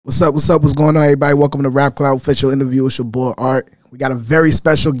What's up? What's up? What's going on, everybody? Welcome to Rap Cloud official interview with your boy Art. We got a very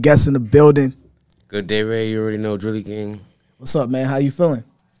special guest in the building. Good day, Ray. You already know Drilly King. What's up, man? How you feeling?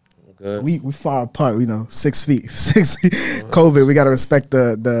 Good. We far apart, 6 feet. 6 feet. COVID. We gotta respect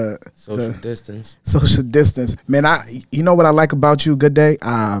the social distance. Social distance, man. You know what I like about you, Good Day.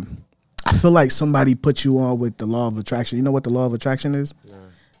 I feel like somebody put you on with the law of attraction. You know what the law of attraction is? Nah.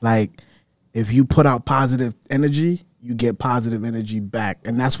 Like, if you put out positive energy, you get positive energy back,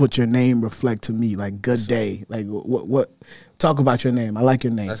 and that's what your name reflect to me. Like Good Day. Like what? Talk about your name. I like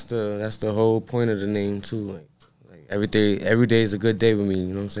your name. That's the whole point of the name too. Like every day is a good day with me. You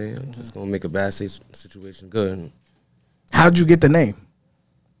know what I'm saying? I'm just gonna make a bad situation good. How'd you get the name?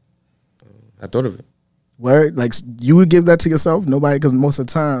 I thought of it. Where like you would give that to yourself? Nobody, because most of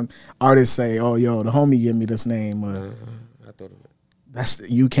the time artists say, "Oh, yo, the homie give me this name." Or, I thought of it. That's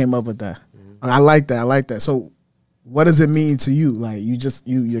you came up with that. I like that. I like that. So, what does it mean to you? Like you just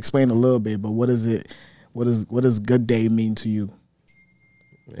you explained a little bit, but what is it? What does Good Day mean to you?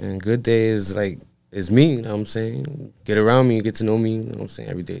 And Good Day is me. You know what I'm saying? Get around me, get to know me. You know what I'm saying?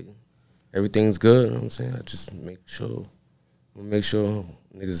 Every day, everything's good. You know what I'm saying? I just make sure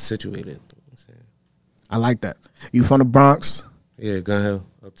niggas are situated. You know what I'm saying? I like that. You from the Bronx? Yeah, Gun Hill,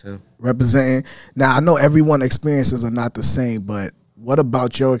 Uptown. Representing. Now I know everyone's experiences are not the same, but what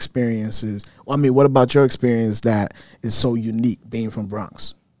about your experiences? Well, I mean, what about your experience that is so unique being from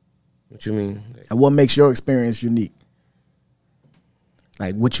Bronx? What you mean? And what makes your experience unique?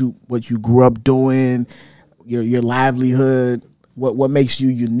 Like what you grew up doing, your livelihood. What makes you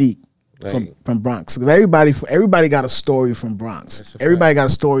unique from Bronx? Because everybody got a story from Bronx. Everybody got a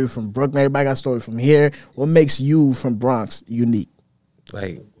story from Brooklyn. Everybody got a story from here. What makes you from Bronx unique?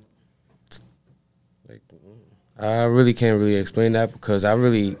 Like I really can't really explain that because I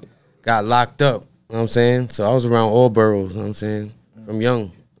really got locked up. You know what I'm saying? So I was around all boroughs. You know what I'm saying? From young. You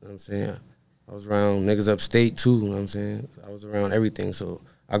know what I'm saying? I was around niggas upstate too, you know what I'm saying? I was around everything. So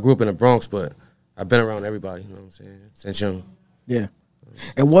I grew up in the Bronx, but I've been around everybody, you know what I'm saying, since young. Yeah.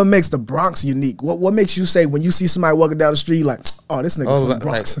 And what makes the Bronx unique? What makes you say when you see somebody walking down the street like, oh, this nigga from the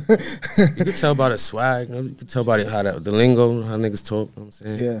Bronx? You can tell by the swag, you can tell by the lingo, how niggas talk, you know what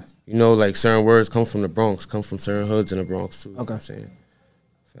I'm saying? Yeah. You know, like certain words come from the Bronx, come from certain hoods in the Bronx too, you know what I'm saying?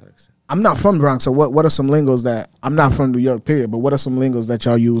 Facts. I'm not from Bronx, so what are some lingos that, I'm not from New York, period, but what are some lingos that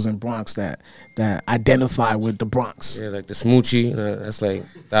y'all use in Bronx that identify with the Bronx? Yeah, like the smoochie, that's like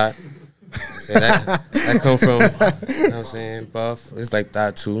that. that come from, you know what I'm saying, Buff. It's like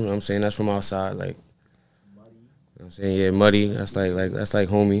that too, you know what I'm saying? That's from outside, like, you know what I'm saying? Yeah, Muddy, that's like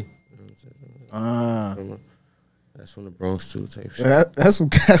homie. You know that's from the Bronx too, type shit. Yeah, that's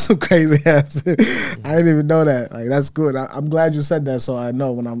some crazy ass. I didn't even know that. Like, that's good. I'm glad you said that, so I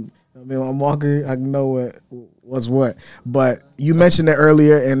know when I'm walking, I can know what's what. But you mentioned it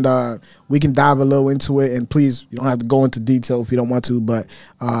earlier, and we can dive a little into it. And please, you don't have to go into detail if you don't want to. But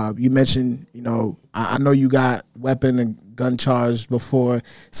you mentioned, I know you got weapon and gun charged before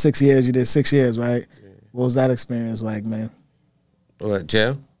 6 years. You did 6 years, right? Yeah. What was that experience like, man? What,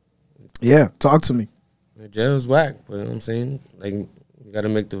 jail? Yeah, talk to me. Jail was whack, but you know what I'm saying? Like, you got to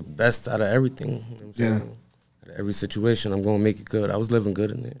make the best out of everything. You know what I'm saying? Yeah. Every situation, I'm going to make it good. I was living good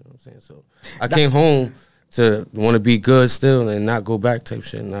in there, you know what I'm saying? So I came home to want to be good still and not go back type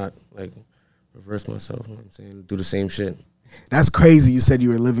shit, not like reverse myself, you know what I'm saying? Do the same shit. That's crazy. You said you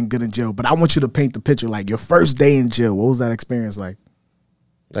were living good in jail, but I want you to paint the picture. Like your first day in jail, what was that experience like?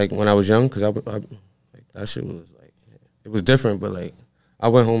 Like when I was young, because like that shit was like, it was different, but like I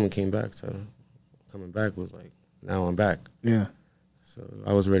went home and came back. So coming back was like, now I'm back. Yeah. So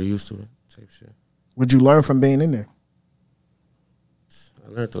I was already used to it type shit. What'd you learn from being in there? I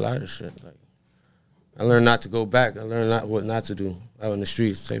learned a lot of shit. Like, I learned not to go back. I learned what not to do out in the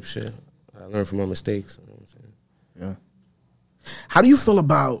streets type shit. I learned from my mistakes. You know what I'm saying? Yeah. How do you feel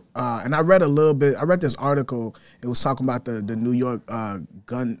about, and I read a little bit, I read this article, it was talking about the New York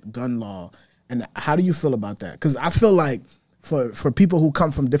gun law. And how do you feel about that? Because I feel like for people who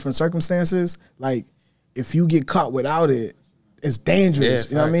come from different circumstances, like if you get caught without it, it's dangerous.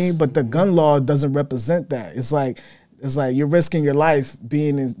 You know what I mean? But the gun law doesn't represent that. It's like you're risking your life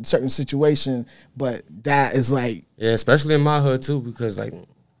being in a certain situation, but that is like, yeah, especially in my hood too, because like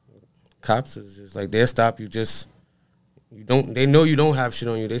cops is just like they'll stop you they know you don't have shit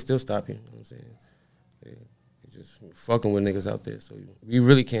on you, they still stop you. You know what I'm saying? They just fucking with niggas out there. So we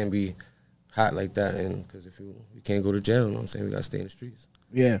really can't be hot like that, and because if you can't go to jail, you know what I'm saying? We gotta stay in the streets.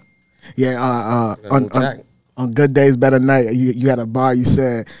 Yeah. Yeah, on Good Days, Better Night, you had a bar. You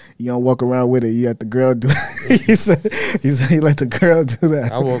said you don't walk around with it. You let the girl do it. you said you let the girl do that.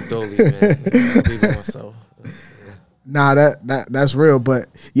 I walk dolly, man. I believe in myself. Nah, that's real. But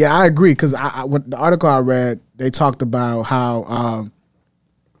yeah, I agree because when the article I read, they talked about how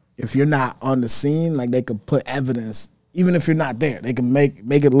if you're not on the scene, like they could put evidence, even if you're not there, they can make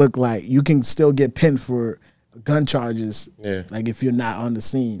it look like you can still get pinned for gun charges. Yeah. Like if you're not on the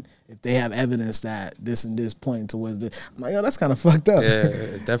scene, if they have evidence that this and this pointing towards this, I'm like, yo, that's kind of fucked up. Yeah,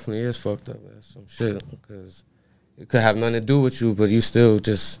 it definitely is fucked up. That's some shit because it could have nothing to do with you, but you still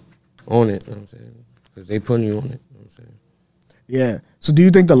just own it. You know what I'm saying? Because they putting you on it. You know what I'm saying? Yeah. So do you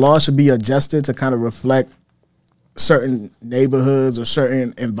think the law should be adjusted to kind of reflect certain neighborhoods or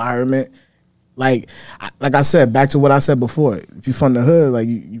certain environment? Like I said, back to what I said before, if you're from the hood, like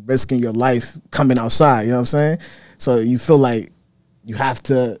you risking your life coming outside, you know what I'm saying? So you feel like you have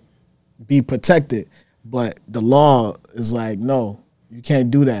to be protected, but the law is like, no, you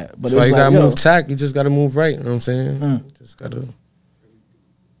can't do that. But that's why you like, gotta move tack. You just gotta move right. You know what I'm saying? Just gotta, you know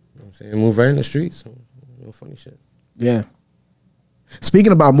what I'm saying, move right in the streets. No funny shit. Yeah.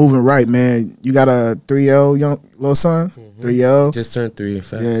 Speaking about moving right, man, you got a 3-year-old young little son? 3-year-old? Just turned 3 in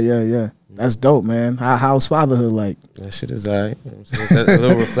fact. Yeah. That's dope, man. How's fatherhood like? That shit is alright. You know what I'm saying? That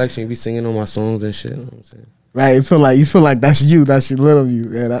little reflection, you be singing on my songs and shit. You know what I'm saying? Right, you feel like that's you, that's your little you.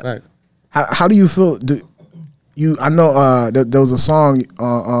 Yeah. Right. How do you feel? I know there was a song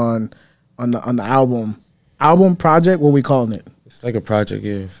on the album project. What we calling it? It's like a project,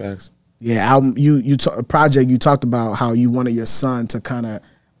 yeah. Facts. Yeah, album. A project. You talked about how you wanted your son to kind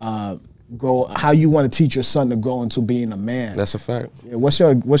of grow. How you want to teach your son to grow into being a man. That's a fact. Yeah, what's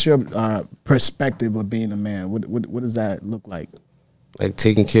your perspective of being a man? What does that look like? Like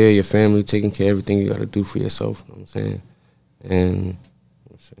taking care of your family, taking care of everything you got to do for yourself. You know what I'm saying? And you know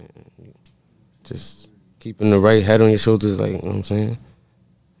what I'm saying, just keeping the right head on your shoulders, like, you know what I'm saying?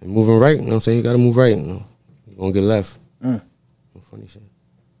 And moving right, you know what I'm saying? You got to move right, you know? You're going to get left. No funny shit.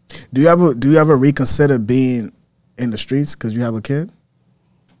 Do you ever reconsider being in the streets because you have a kid?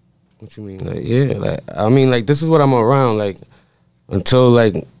 What you mean? Like, yeah, like, I mean, like, this is what I'm around, like, until,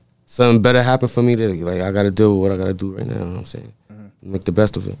 like, something better happen for me, that, like, I got to deal with what I got to do right now, you know what I'm saying? Make the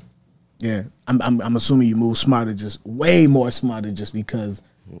best of it. Yeah, I'm assuming you move smarter, just way more smarter, just because.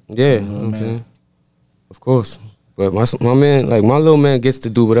 Yeah, you know what I'm saying? Of course. But my man, like, my little man gets to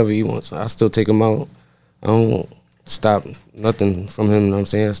do whatever he wants. I still take him out. I don't stop nothing from him, you know what I'm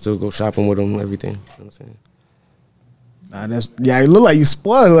saying? I still go shopping with him, everything, you know what I'm saying? You look like you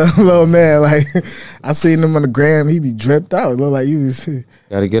spoiled little man. Like, I seen him on the gram, he be dripped out. It look like you was.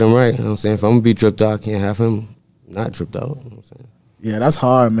 Gotta get him right, you know what I'm saying? If I'm gonna be dripped out, I can't have him not dripped out, you know what I'm saying? Yeah, that's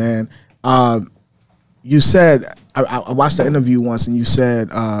hard, man. You said, I watched the interview once, and you said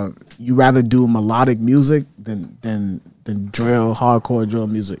you rather do melodic music than drill, hardcore drill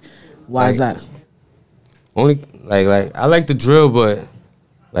music. Why is that? Only like I like the drill, but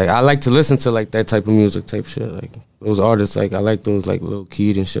like I like to listen to like that type of music type shit. Like those artists, like I like those like Lil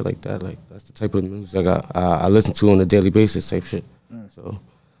Keed and shit like that. Like that's the type of music I listen to on a daily basis type shit. So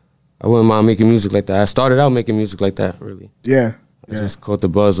I wouldn't mind making music like that. I started out making music like that, really. Yeah. I just caught the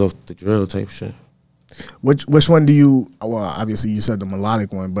buzz off the drill type shit. Which one do you? Well, obviously you said the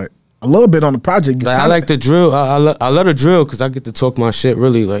melodic one, but a little bit on the project. Like, I like the drill. I love the drill because I get to talk my shit.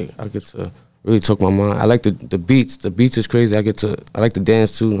 Really, like I get to really talk my mind. I like the beats. The beats is crazy. I like to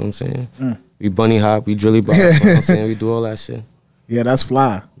dance too. You know what I'm saying? We bunny hop. We drilly bop. You know what I'm saying? We do all that shit. Yeah, that's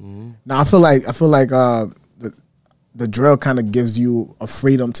fly. Now I feel like the drill kind of gives you a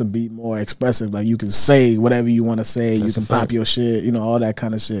freedom to be more expressive. Like you can say whatever you want to say. You can pop your shit, all that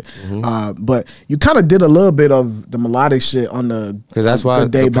kind of shit. But you kind of did a little bit of the melodic shit on the. Because that's why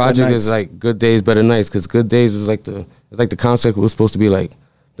the project is like Good Days, Better Nights. Because Good Days is like the concept was supposed to be like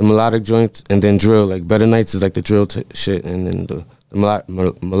the melodic joints and then drill. Like Better Nights is like the drill shit, and then the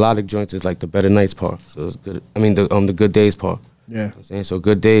melodic joints is like the Better Nights part. So it's good. I mean the Good Days part. Yeah. You know what I'm saying? So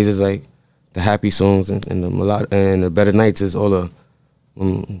Good Days is like the happy songs, and the melodic, and the Better Nights is all the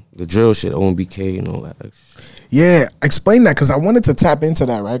drill shit, OMBK and all that extra shit. Yeah, explain that, because I wanted to tap into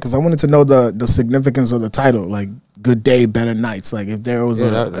that, right? Because I wanted to know the significance of the title, like Good Day, Better Nights. Like if there was a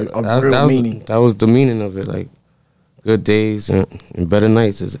real meaning. That was the meaning of it, like good days and better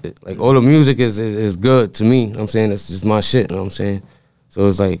nights. Like all the music is good to me, you know what I'm saying? That's just my shit, you know what I'm saying? So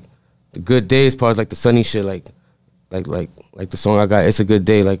it's like the good days part is like the sunny shit, like the song I got, It's a Good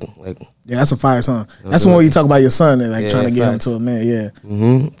Day, like yeah, that's a fire song. That's the one where you talk about your son and like trying to get him to a man, yeah.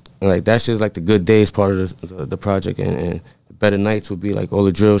 And like that shit's like the good days part of the project, and the better nights would be like all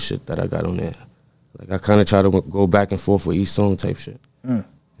the drill shit that I got on there. Like I kind of try to go back and forth with each song type shit.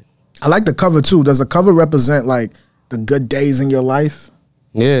 I like the cover too. Does the cover represent like the good days in your life?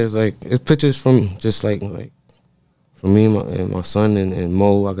 Yeah, it's like it's pictures from just like from me and my son and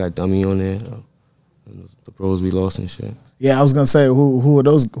Mo. I got Dummy on there. and the bros we lost and shit. Yeah, I was gonna say who are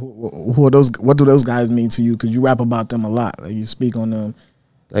those? Who are those? What do those guys mean to you? Because you rap about them a lot. Like you speak on them.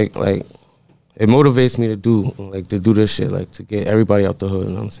 Like it motivates me to do this shit, like to get everybody out the hood.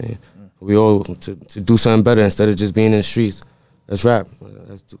 You know what I'm saying? We all to do something better instead of just being in the streets. Let's rap,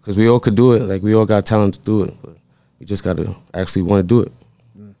 because we all could do it. Like we all got talent to do it, but we just gotta actually want to do it.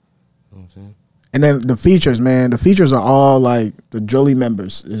 You know what I'm saying? And then the features, man. The features are all like the Drilly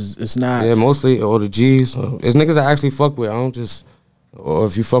members. It's not. Yeah, mostly all the G's. It's niggas I actually fuck with. I don't just, or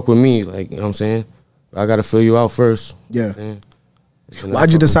if you fuck with me, like, you know what I'm saying? I gotta fill you out first. Yeah. You know what I'm saying?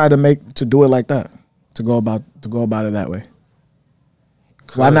 Why'd you decide to do it like that? To go about it that way?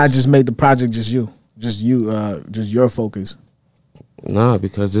 Why not just make the project just your focus? Nah,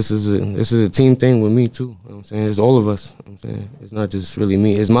 because this is a team thing with me too. You know what I'm saying? It's all of us. You know what I'm saying? It's not just really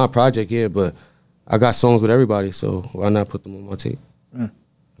me. It's my project, yeah, but I got songs with everybody, so why not put them on my tape?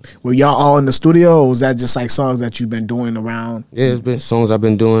 Were y'all all in the studio, or was that just like songs that you've been doing around? Yeah, it's been songs I've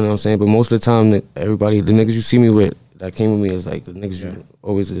been doing, you know what I'm saying? But most of the time, the niggas you see me with, that came with me, is like the niggas you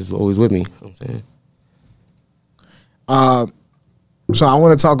always with me, you know what I'm saying? So I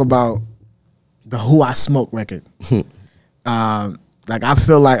want to talk about the Who I Smoke record. Like I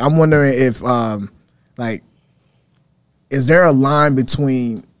feel like I'm wondering if like is there a line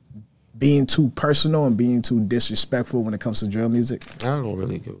between being too personal and being too disrespectful when it comes to drill music? I don't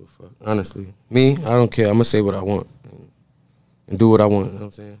really give a fuck, honestly. Me, I don't care. I'm gonna say what I want and do what I want. You know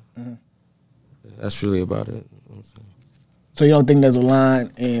what I'm saying? That's really about it. You know what I'm saying? So you don't think there's a line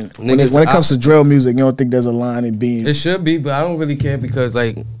in when it comes to drill music? You don't think there's a line in being? It should be, but I don't really care because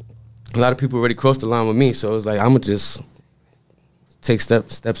like a lot of people already crossed the line with me. So it's like I'm gonna just take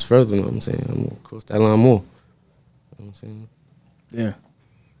steps further. You know what I'm saying? I'm gonna cross that line more. You know what I'm saying? Yeah.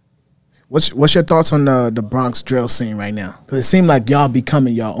 What's your thoughts on the Bronx drill scene right now? Because it seems like y'all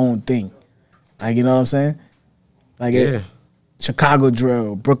becoming your own thing. Like, you know what I'm saying? Like Chicago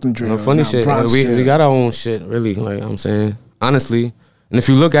drill, Brooklyn drill. No funny shit. We got our own shit, really. Like, you know what I'm saying, honestly. And if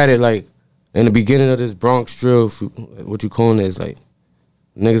you look at it, like in the beginning of this Bronx drill, what you calling it is like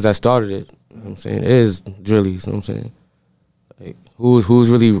niggas that started it. You know what I'm saying? It is drillies. You know what I'm saying? Like who's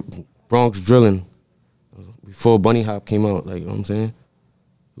really Bronx drilling before Bunny Hop came out? Like, you know what I'm saying?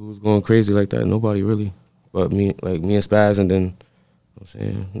 Who was going crazy like that? Nobody really. But me and Spaz, and then, you know what I'm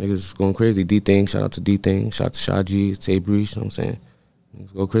saying, niggas going crazy. D-Thing, shout out to D-Thing, shout out to Sha G, Tay Breach, you know what I'm saying?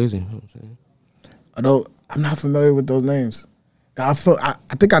 Niggas go crazy, you know what I'm saying? I'm not familiar with those names. I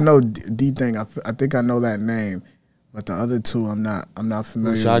think I know D-Thing. I think I know that name. But the other two, I'm not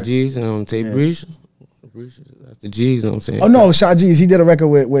familiar with. Sha G's and Tay Breach. That's the G's, you know what I'm saying? Oh no, Sha G's. He did a record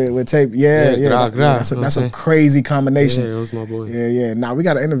with Tape. Yeah. That's a crazy combination. Yeah, that was my boy. Yeah. Now we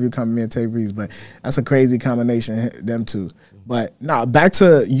got an interview coming, me and Tape Breeze, but that's a crazy combination, them two. But now back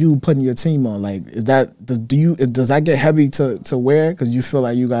to you putting your team on. Like, does that get heavy to wear? Because you feel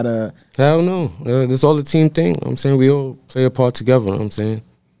like you gotta. Hell no, it's all a team thing. You know what I'm saying, we all play a part together. You know what I'm saying,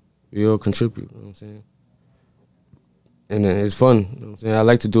 we all contribute. You know what I'm saying. And it's fun. You know what I'm saying? I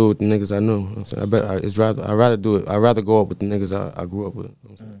like to do it with the niggas I know. You know what I'm saying? I'd rather do it. I'd rather go up with the niggas I grew up with. You know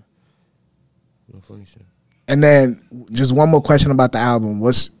what I'm saying? No funny shit. And then just one more question about the album.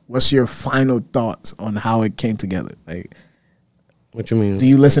 What's your final thoughts on how it came together? Like, what you mean? Do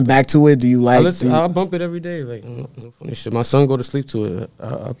you listen back to it? Do you like? I bump it every day. Like, no funny shit. My son go to sleep to it.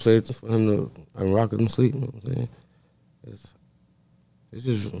 I play it for him I rock it him sleep. You know what I'm saying? It's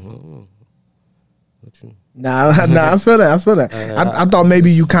just. I don't know. Nah, I feel that. I thought maybe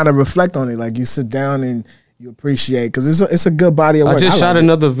you kind of reflect on it, like you sit down and you appreciate, because it's a good body of work. I just shot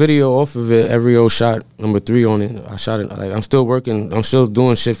another video off of it. Every old shot number 3 on it. I shot it. Like, I'm still working. I'm still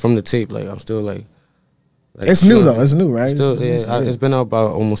doing shit from the tape. Like, I'm still like it's new though. It's new, right? It's been out about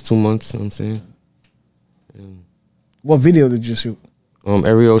almost 2 months. You know what I'm saying. And what video did you shoot?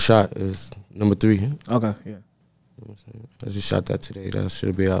 Every old shot is number 3. Okay, yeah. You know what I'm saying? I just shot that today. That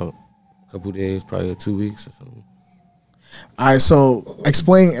should be out. Couple days, probably 2 weeks or something. All right, so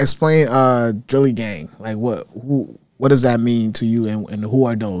explain Drilly Gang. Like what does that mean to you, and who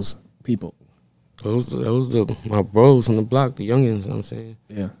are those people? Those my bros from the block, the youngins. You know what I'm saying?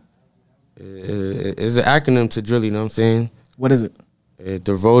 Yeah. It's an acronym to Drilly. You know what I'm saying? What is it?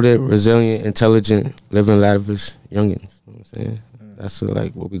 Devoted, resilient, intelligent, living lavish youngins. You know what I'm saying? That's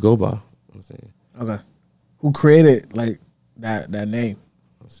like what we go by. You know what I'm saying? Okay. Who created like that name?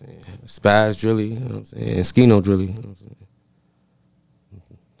 Spaz Drilly, you know what I'm saying, and Skino Drilly, you know what I'm saying.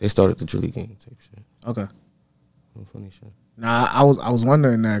 They started the Drilly Gang type shit. Okay. No funny shit. Nah, I was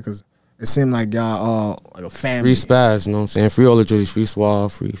wondering that because it seemed like y'all all like a family. Free Spaz, you know what I'm saying. Free all the Drillies, free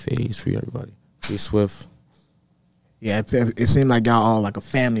Suave, free FaZe, free everybody, free Swift. Yeah, it seemed like y'all all like a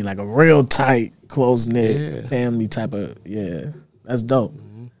family, like a real tight, close knit family type of. Yeah, that's dope.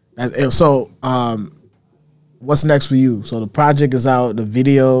 That's so. What's next for you? So the project is out. The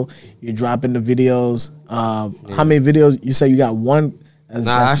video, you're dropping the videos. How many videos? You say you got one.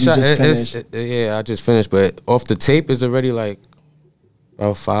 I shot. I just finished. But off the tape is already like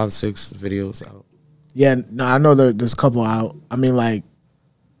about 5-6 videos out. Yeah, no, I know there's a couple out. I mean, like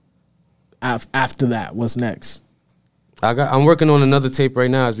after that, what's next? I'm working on another tape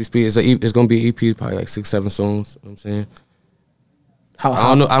right now as we speak. It's gonna be an EP, probably like 6-7 songs. You know what I'm saying. I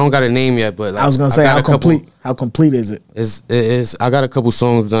don't know. I don't got a name yet, but like, I was gonna say how complete is it? It's I got a couple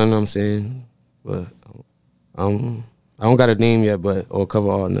songs done. You know what I'm saying, but I don't got a name yet, or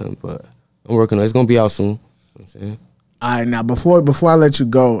cover art nothing. But I'm working on it. It's gonna be out soon. You know what I'm saying. All right, now before I let you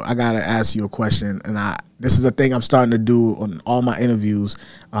go, I gotta ask you a question, and this is the thing I'm starting to do on all my interviews.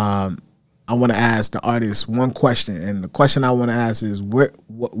 I want to ask the artist one question, and the question I want to ask is,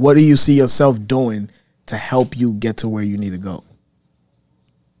 what do you see yourself doing to help you get to where you need to go?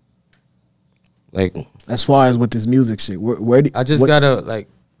 Like, as far as with this music shit, to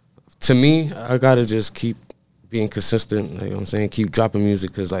me, I gotta just keep being consistent. Like, you know what I'm saying, keep dropping music,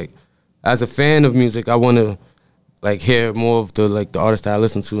 because like, as a fan of music, I want to like hear more of the artists that I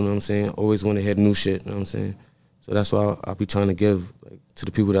listen to. You know what I'm saying? Always want to hear new shit. You know what I'm saying? So that's why I'll be trying to give like to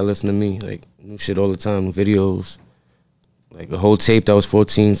the people that listen to me like new shit all the time, videos, like a whole tape that was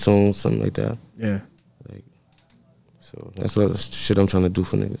 14 songs, something like that. Yeah. Like, so that's what shit I'm trying to do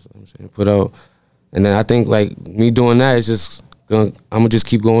for niggas. You know what I'm saying? Put out, and then I think like me doing that is just I'm gonna just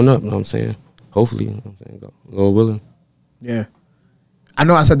keep going up. You know what I'm saying? Hopefully, you know what I'm saying, Lord willing. Yeah. I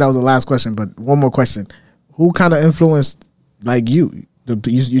know I said that was the last question, but one more question. Who kind of influenced like you?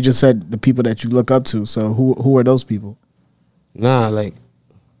 You just said the people that you look up to. So who are those people? Nah, like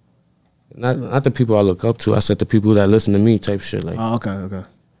not the people I look up to. I said the people that listen to me type shit. Like, oh, okay.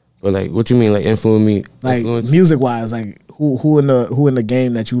 But like, what you mean, like influence me? Like music wise, like who in the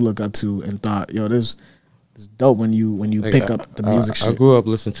game that you look up to and thought, yo, this is dope when you like, pick up the music shit. I grew up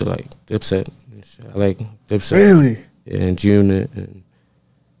listening to like Dipset and shit. I like Dipset. Really? Yeah, and G-Unit and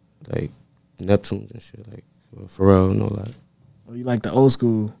like Neptunes and shit, like Pharrell and all that. Oh, you like the old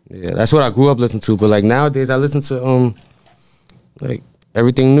school? Yeah, that's what I grew up listening to. But like nowadays, I listen to like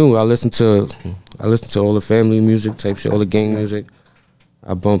everything new. I listen to all the family music type shit, all the gang music.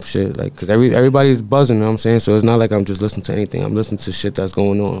 I bump shit like because everybody's buzzing. You know what I'm saying? So it's not like I'm just listening to anything. I'm listening to shit that's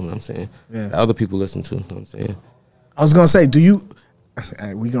going on. You know what I'm saying? Yeah. That other people listen to. You know what I'm saying? I was gonna say, do you?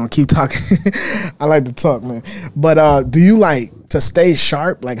 We gonna keep talking. I like to talk, man. But do you like to stay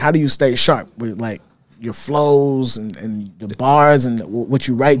sharp? Like, how do you stay sharp with like your flows and the bars and what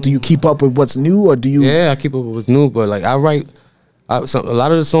you write? Do you keep up with what's new, or do you? Yeah, I keep up with what's new, but like I write. A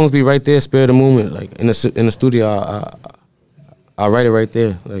lot of the songs be right there, spare the moment. Like in the studio, I write it right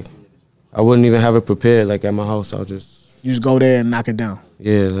there. Like I wouldn't even have it prepared. Like at my house, you just go there and knock it down.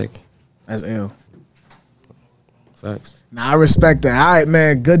 Yeah, like that's ill. Facts. Now I respect that. All right,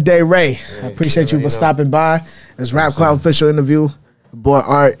 man. Good day, Ray. I appreciate you for stopping by. It's Rap Clout official interview. Boy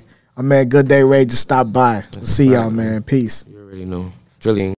Art. My man, Good Day, Ray. Just stop by. We'll see y'all, man. Peace. You already know. Drilling.